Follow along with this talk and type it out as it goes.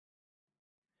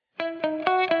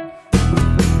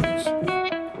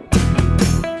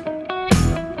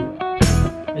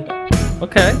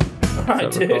Okay. All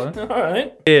right, dude. All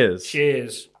right.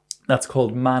 Cheers. That's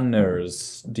called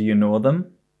manners. Do you know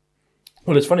them?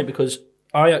 Well, it's funny because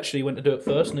I actually went to do it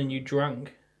first and then you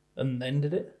drank and then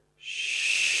did it.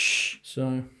 Shh.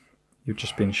 So... You've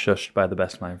just been shushed by the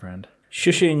best, my friend.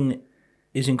 Shushing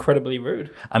is incredibly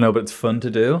rude. I know, but it's fun to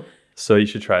do, so you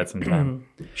should try it sometime.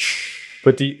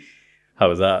 But do you... How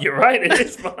was that? You're right, it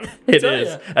is fun. It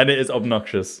is, and it is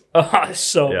obnoxious. Oh, it's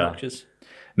so obnoxious.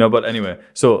 No, but anyway,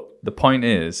 so the point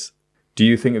is, do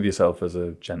you think of yourself as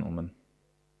a gentleman?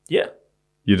 Yeah.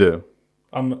 You do?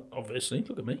 I'm obviously,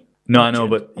 look at me. No, I know,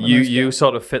 but you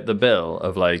sort of fit the bill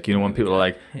of like, you know, when people are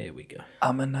like, here we go.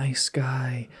 I'm a nice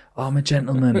guy. I'm a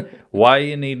gentleman. Why are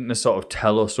you needing to sort of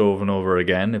tell us over and over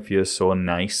again if you're so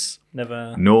nice?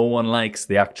 Never. No one likes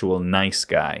the actual nice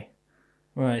guy.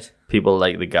 Right. People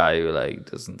like the guy who like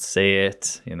doesn't say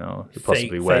it, you know, who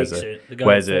possibly wears a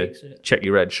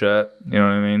checky red shirt. You know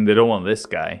what I mean? They don't want this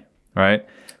guy, right?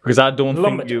 Because I don't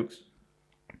think you...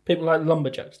 People like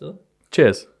lumberjacks, do they?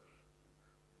 Cheers.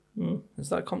 Is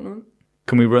that a compliment?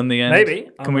 Can we run the end? Maybe.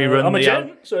 I'm a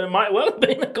gent, so it might well have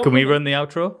been a compliment. Can we run the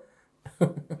outro?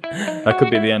 That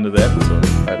could be the end of the episode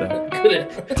right there. Could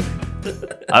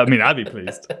it? I mean, I'd be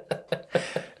pleased.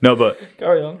 No, but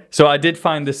carry on. So I did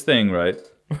find this thing, right?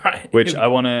 Right. Which I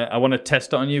wanna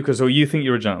test on you because you think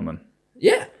you're a gentleman.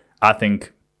 Yeah. I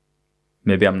think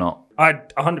maybe I'm not. I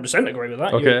 100% agree with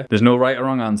that. Okay. There's no right or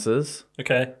wrong answers.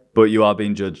 Okay. But you are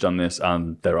being judged on this,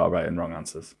 and there are right and wrong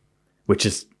answers, which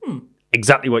is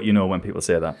exactly what you know when people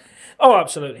say that. Oh,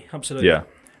 absolutely, absolutely. Yeah.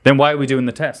 Then why are we doing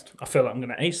the test? I feel like I'm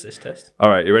going to ace this test. All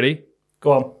right, you ready?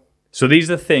 Go on. So these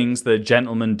are things that a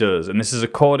gentleman does, and this is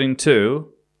according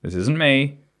to, this isn't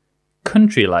me,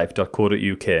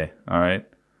 countrylife.co.uk, all right?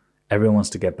 Everyone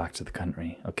wants to get back to the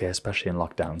country, okay, especially in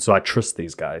lockdown. So I trust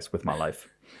these guys with my life.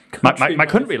 My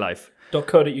country life.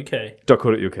 .co.uk.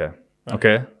 .co.uk,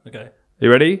 okay? Okay. You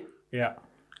ready? Yeah,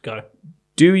 go.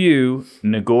 Do you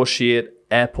negotiate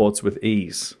airports with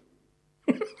ease?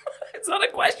 It's not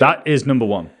a question. That is number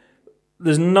one.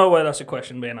 There's no way that's a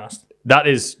question being asked. That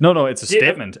is... No, it's a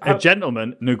statement. A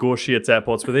gentleman negotiates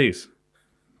airports with ease.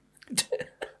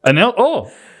 And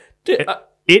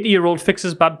 80-year-old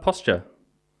fixes bad posture.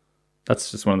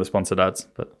 That's just one of the sponsored ads,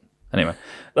 but anyway.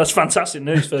 That's fantastic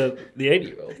news for the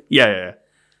 80-year-old. Yeah.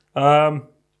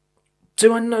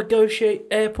 Do I negotiate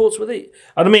airports with ease?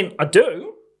 I mean, I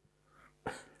do.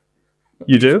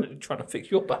 You do? I'm trying to fix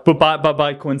your back. But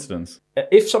by coincidence.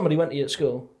 If somebody went to you at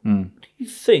school, what do you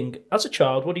think, as a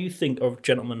child, what do you think a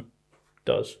gentleman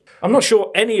does? I'm not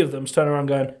sure any of them's turning around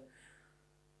going,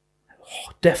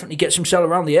 definitely gets himself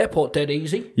around the airport dead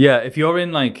easy. Yeah, if you're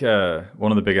in like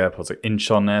one of the big airports, like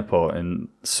Incheon Airport in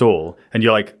Seoul, and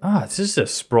you're like, this is a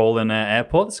sprawling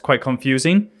airport, it's quite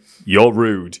confusing. You're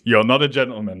rude. You're not a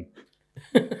gentleman.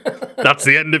 That's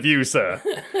the end of you, sir.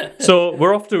 So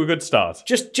we're off to a good start.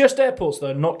 Just airports,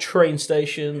 though, not train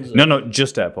stations? No,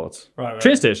 just airports. Right.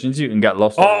 Train stations, you can get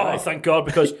lost. Oh, thank God,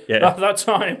 because that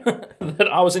time that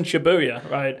I was in Shibuya,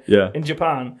 right? Yeah. In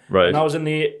Japan. Right. And I was in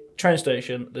the train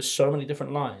station. There's so many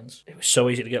different lines. It was so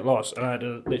easy to get lost. And I had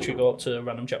to literally go up to a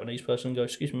random Japanese person and go,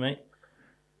 excuse me, mate.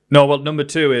 No, well, number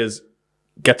 2 is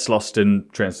gets lost in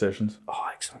train stations. Oh,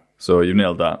 excellent. So you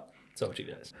nailed that. Is that what you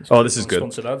guys? This is good.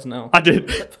 Sponsored ads now. I did.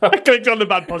 I clicked on the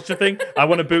bad posture thing. I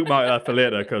want to bookmark that for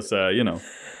later because,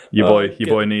 your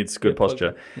boy needs good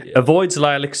posture. Yeah. Avoids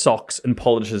lilac socks and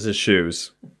polishes his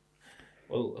shoes.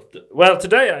 Well,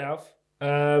 today I have.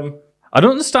 I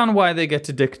don't understand why they get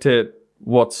to dictate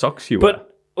what socks you wear.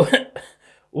 But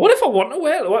what if I want to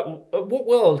wear? What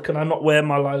world can I not wear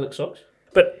my lilac socks?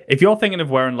 But if you're thinking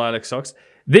of wearing lilac socks,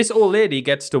 this old lady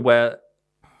gets to wear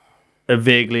a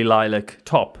vaguely lilac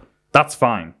top. That's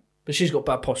fine. But she's got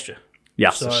bad posture. Yeah,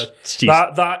 so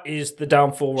that is the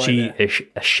downfall right there. She is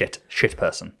a shit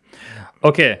person.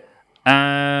 Okay.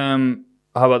 How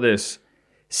about this?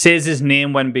 Says his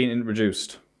name when being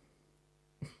introduced.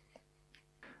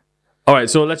 All right,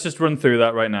 so let's just run through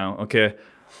that right now. Okay.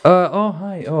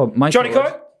 Hi. Michael. Johnny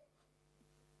Coyne.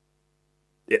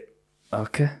 Yeah.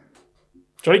 Okay.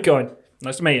 Johnny Coyne.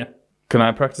 Nice to meet you. Can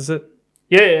I practice it?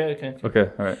 Yeah. Okay. Okay.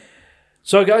 All right.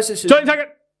 So, guys, this is Johnny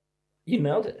Taggart. You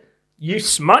nailed it. You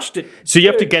smashed it. So you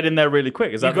have to get in there really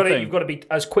quick. Is that the thing? You've got to be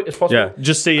as quick as possible. Yeah.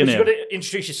 Just say your name. You've got to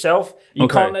introduce yourself. You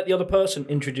can't let the other person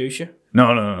introduce you.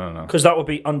 No. Because that would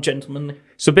be ungentlemanly.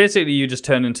 So basically, you just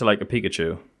turn into like a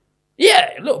Pikachu.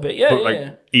 Yeah, a little bit. Yeah,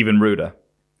 but even ruder.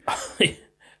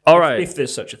 All right. If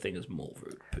there's such a thing as more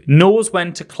rude. Knows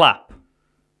when to clap.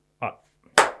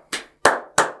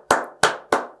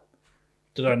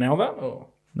 Did I nail that? Or?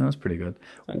 No, that's pretty good.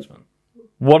 Thanks, man.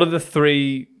 What are the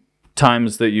 3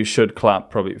 times that you should clap,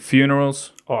 probably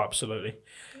funerals. Oh, absolutely.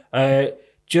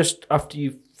 Just after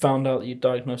you found out that you're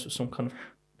diagnosed with some kind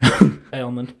of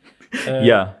ailment.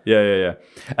 Yeah.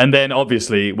 And then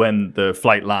obviously when the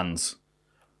flight lands.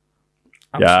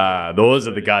 Absolutely. Yeah, those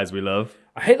are the guys we love.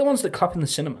 I hate the ones that clap in the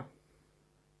cinema.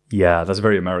 Yeah, that's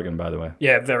very American, by the way.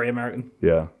 Yeah, very American.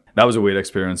 Yeah. That was a weird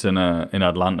experience in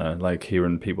Atlanta, like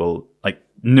hearing people like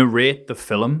narrate the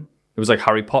film. It was like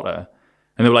Harry Potter.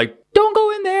 And they were like, don't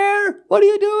go in there. What are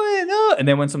you doing? Oh. And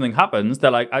then when something happens,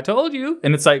 they're like, I told you.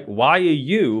 And it's like, why are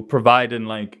you providing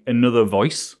like another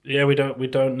voice? Yeah, we don't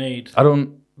need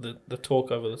the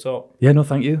talk over the top. Yeah, no,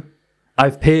 thank you.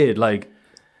 I've paid like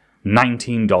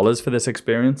 $19 for this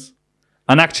experience.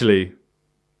 And actually,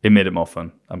 it made it more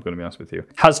fun. I'm going to be honest with you.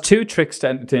 Has 2 tricks to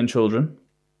entertain children.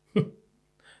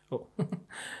 Oh.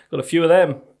 Got a few of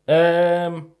them.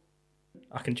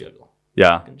 I can juggle.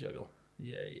 Yeah. I can juggle.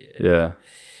 Yeah. Yeah.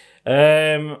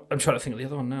 I'm trying to think of the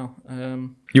other one now.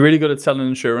 You're really good at selling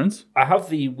insurance? I have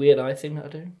the weird eye thing that I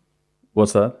do.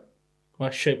 What's that? When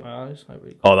I shape my eyes.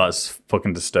 Oh, that's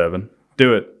fucking disturbing.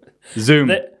 Do it. Zoom.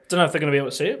 Don't know if they're going to be able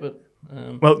to see it, but...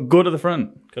 well, go to the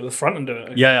front. Go to the front and do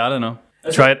it. Yeah, I don't know.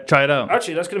 Try it out.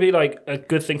 Actually, that's going to be like a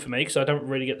good thing for me because I don't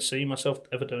really get to see myself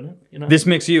ever doing it. You know. This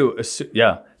makes you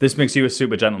This makes you a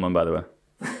super gentleman, by the way.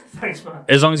 Thanks, man.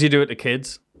 As long as you do it to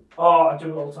kids. Oh, I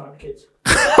do it all the time, kids.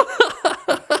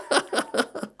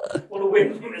 What a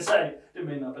weird thing to say. Didn't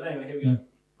mean that, but anyway, here we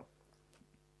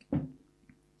go.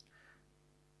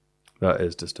 That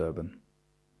is disturbing.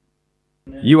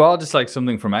 Yeah. You are just like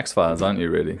something from X-Files, aren't you,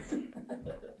 really?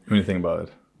 When you think about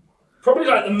it. Probably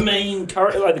like the main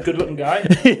character, like the good-looking guy.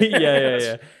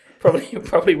 yeah.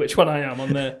 Probably which one I am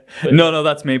on there. But... No,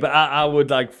 that's me. But I would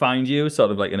like find you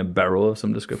sort of like in a barrel of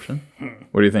some description.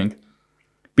 What do you think?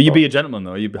 But you'd be a gentleman,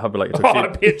 though. You'd have like a tuxedo.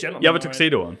 I'd be a gentleman. You have a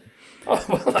tuxedo on. Oh,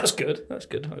 well, that's good. That's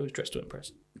good. I was dressed to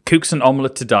impress. Cooks an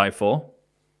omelette to die for.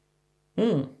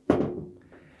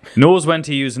 Knows when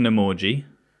to use an emoji.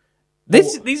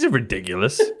 These are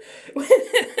ridiculous.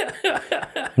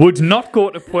 Would not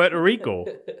go to Puerto Rico.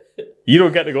 You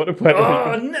don't get to go to Puerto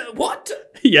Rico. Oh, no. What?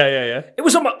 Yeah. It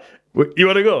was on my... You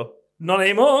want to go? Not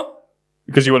anymore.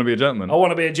 Because you want to be a gentleman? I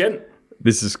want to be a gent.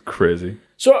 This is crazy.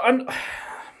 So, I'm...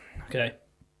 Okay.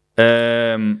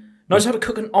 Knows how to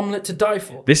cook an omelette to die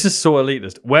for. This is so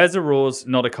elitist. Where's a rose,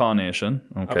 not a carnation?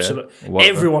 Okay. Absolutely. What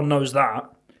Everyone knows that.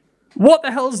 What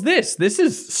the hell is this? This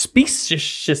is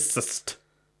speciesist.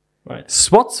 Right.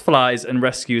 Swats flies and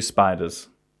rescues spiders.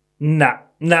 Nah.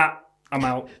 I'm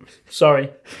out.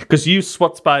 Sorry. Because you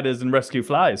swat spiders and rescue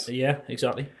flies. Yeah,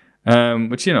 exactly.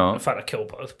 Which, you know. In fact, I kill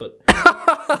both, but...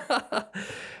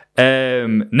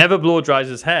 Never blow dries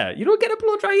his hair. You don't get to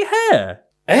blow dry your hair.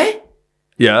 Eh?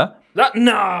 Yeah.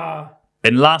 Nah.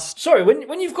 And last... Sorry,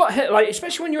 when you've got hair, like,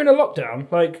 especially when you're in a lockdown,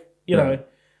 like, you know,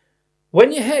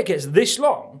 when your hair gets this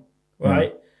long,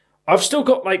 right, I've still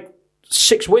got, like,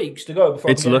 6 weeks to go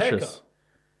before I can get a haircut.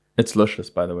 It's luscious,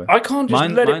 by the way. I can't just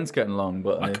let it... Mine's getting long,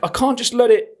 but... I can't just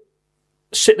let it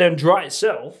sit there and dry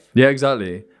itself. Yeah,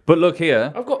 exactly. But look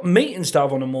here. I've got meetings to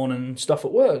have on the morning and stuff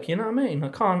at work, you know what I mean? I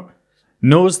can't...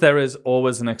 Knows there is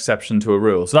always an exception to a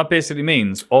rule. So that basically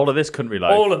means all of this country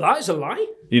life. All of that is a lie?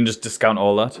 You can just discount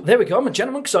all that. There we go. I'm a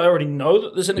gentleman because I already know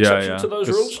that there's an exception to those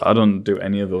rules. I don't do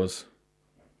any of those.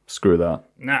 Screw that.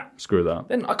 Nah. Screw that.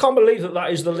 Then I can't believe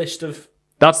that is the list of...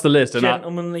 That's the list.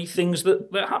 Gentlemanly things that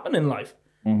happen in life.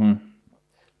 Mm-hmm.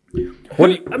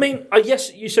 I mean,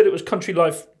 yes, you said it was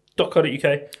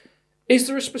countrylife.co.uk. Is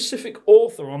there a specific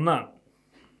author on that?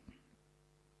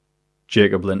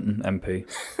 Jacob Linton, MP.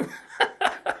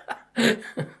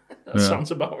 That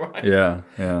sounds about right. Yeah.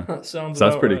 That sounds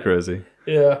That's about pretty right. crazy.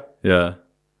 Yeah. I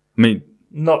mean...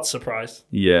 Not surprised.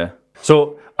 Yeah.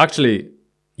 So, actually,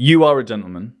 you are a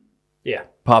gentleman. Yeah.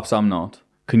 Perhaps I'm not.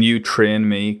 Can you train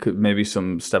me, maybe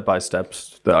some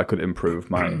step-by-steps that I could improve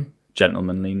my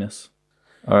gentlemanliness?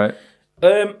 All right.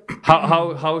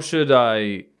 How should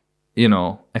I,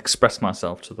 express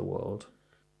myself to the world?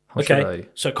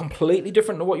 So completely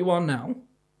different to what you are now.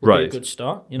 Right. Be a good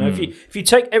start. If you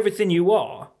take everything you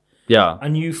are,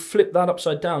 and you flip that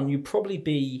upside down, you'd probably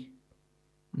be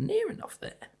near enough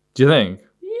there. Do you think?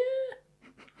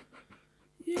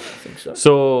 Yeah, I think so.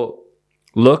 So,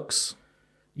 looks.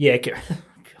 Yeah, get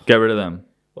rid of them.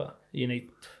 Well, you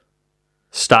need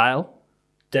style.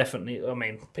 Definitely. I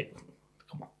mean,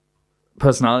 come on.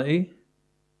 Personality.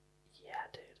 Yeah,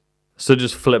 dude. So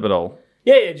just flip it all.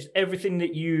 Yeah, just everything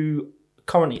that you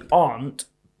currently aren't,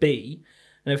 be,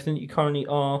 and everything that you currently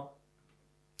are.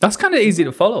 That's kind of easy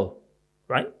to follow.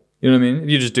 Right? You know what I mean? If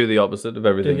you just do the opposite of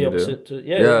everything you do.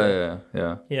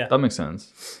 Yeah. That makes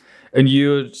sense. And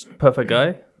you're a perfect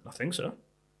guy? I think so.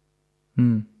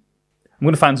 I'm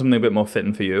going to find something a bit more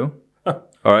fitting for you. All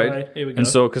right. Here we go. And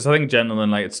so, because I think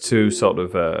gentleman, like, it's too sort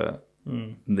of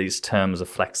these terms are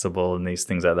flexible and these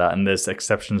things like that, and there's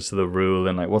exceptions to the rule.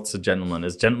 And like, what's a gentleman?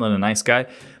 Is gentleman a nice guy?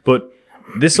 But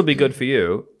this will be good for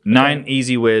you. 9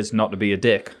 easy ways not to be a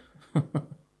dick.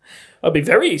 It'd be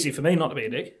very easy for me not to be a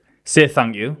dick. Say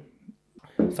thank you.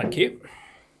 Thank you.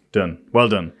 Done. Well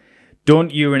done.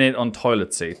 Don't urinate on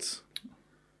toilet seats.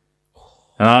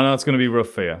 And I know it's going to be rough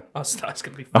for you. That's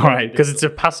going to be All right, because it's a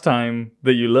pastime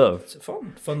that you love. It's a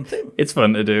fun thing. It's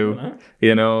fun to do.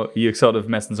 You know, you're sort of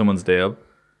messing someone's day up,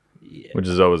 which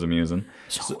is always amusing.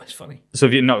 It's always funny. So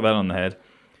if you knock that on the head.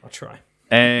 I'll try.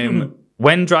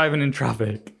 When driving in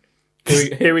traffic.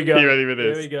 Here we go. You ready for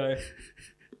this? Here we go.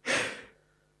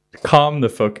 Calm the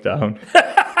fuck down.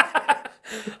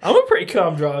 I'm a pretty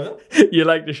calm driver. You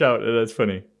like to shout, that's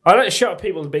funny. I don't shout at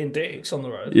people as being dicks on the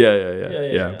road.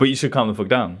 Yeah. But you should calm the fuck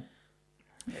down.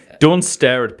 Yeah. Don't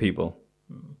stare at people.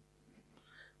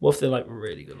 What if they're like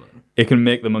really good looking? It can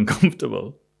make them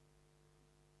uncomfortable.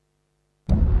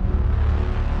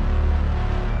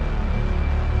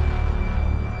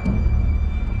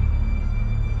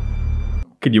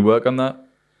 Could you work on that?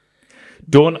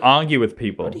 Don't argue with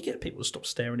people. How do you get people to stop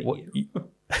staring at you?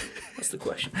 That's the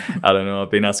question. I don't know.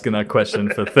 I've been asking that question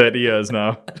for 30 years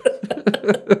now.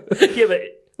 Yeah, but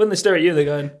when they stare at you, they're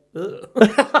going,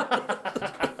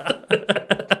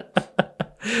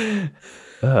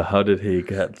 how did he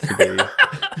get to be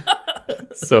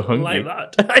so hungry?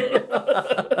 Like that.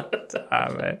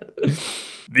 Damn it.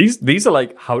 These are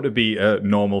like how to be a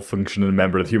normal functioning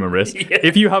member of the human race. Yeah.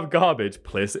 If you have garbage,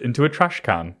 place it into a trash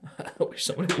can.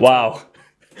 Wow.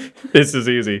 This is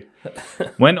easy.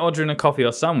 When ordering a coffee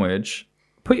or sandwich,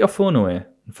 put your phone away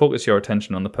and focus your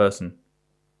attention on the person.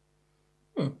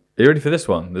 Are you ready for this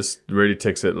one? This really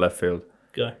takes it left field.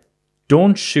 Go.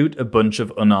 Don't shoot a bunch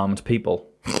of unarmed people.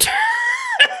 Does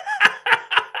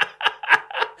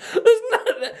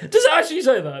it actually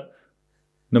say that?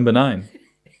 Number 9.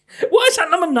 Why is that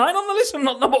number 9 on the list and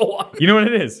not number 1? You know what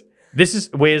it is? This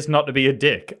is ways not to be a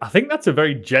dick. I think that's a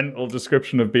very gentle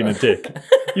description of being a dick.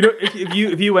 You know,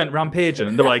 if you went rampaging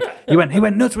and they're like, he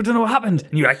went nuts, we don't know what happened.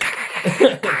 And you're like,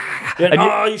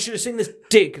 you should have seen this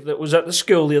dick that was at the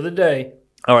school the other day.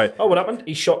 All right. Oh, what happened?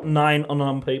 He shot 9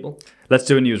 unarmed people. Let's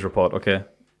do a news report, okay?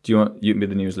 You can be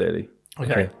the news lady.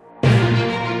 Okay.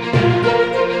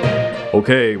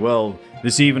 Okay, well,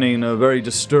 this evening, a very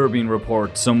disturbing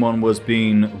report. Someone was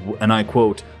being, and I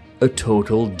quote, a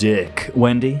total dick.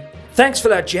 Wendy? Thanks for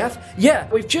that, Jeff. Yeah,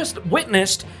 we've just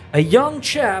witnessed a young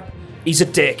chap. He's a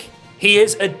dick. He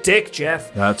is a dick,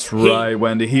 Jeff. That's right,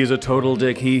 Wendy. He is a total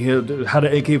dick. He had an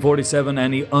AK-47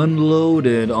 and he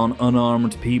unloaded on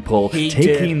unarmed people,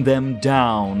 taking them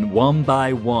down one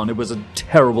by one. It was a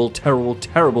terrible, terrible,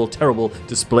 terrible, terrible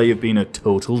display of being a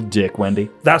total dick, Wendy.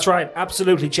 That's right.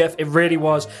 Absolutely, Jeff. It really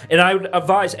was. And I would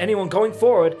advise anyone going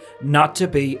forward not to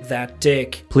be that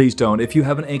dick. Please don't. If you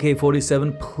have an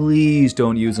AK-47, please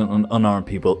don't use it on unarmed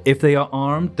people. If they are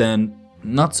armed, then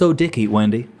not so dicky,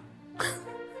 Wendy.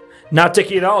 Not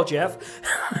dicky at all, Jeff.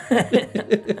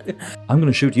 I'm going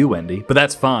to shoot you, Wendy, but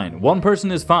that's fine. One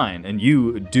person is fine, and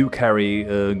you do carry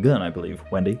a gun, I believe,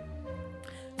 Wendy.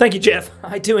 Thank you, Jeff.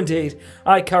 I do indeed.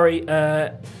 I carry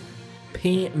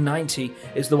P90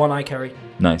 is the one I carry.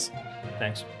 Nice.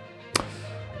 Thanks.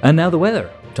 And now the weather,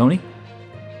 Tony.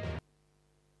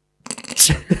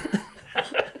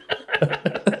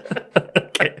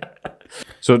 Okay.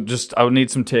 So I would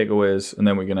need some takeaways, and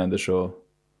then we can end the show.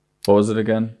 What was it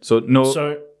again? So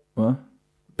what?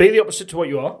 Be the opposite to what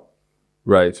you are.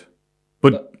 Right.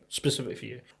 But specific for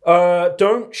you.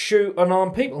 Don't shoot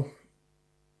unarmed people.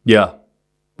 Yeah.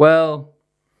 Well,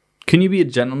 can you be a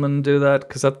gentleman and do that?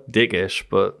 Because that's dickish,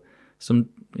 but you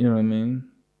know what I mean?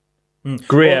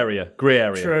 Grey area.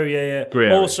 True, yeah. Grey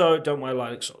area. Also, don't wear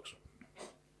lilac socks.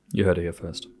 You heard it here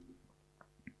first.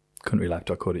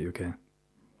 Countrylife.co.uk.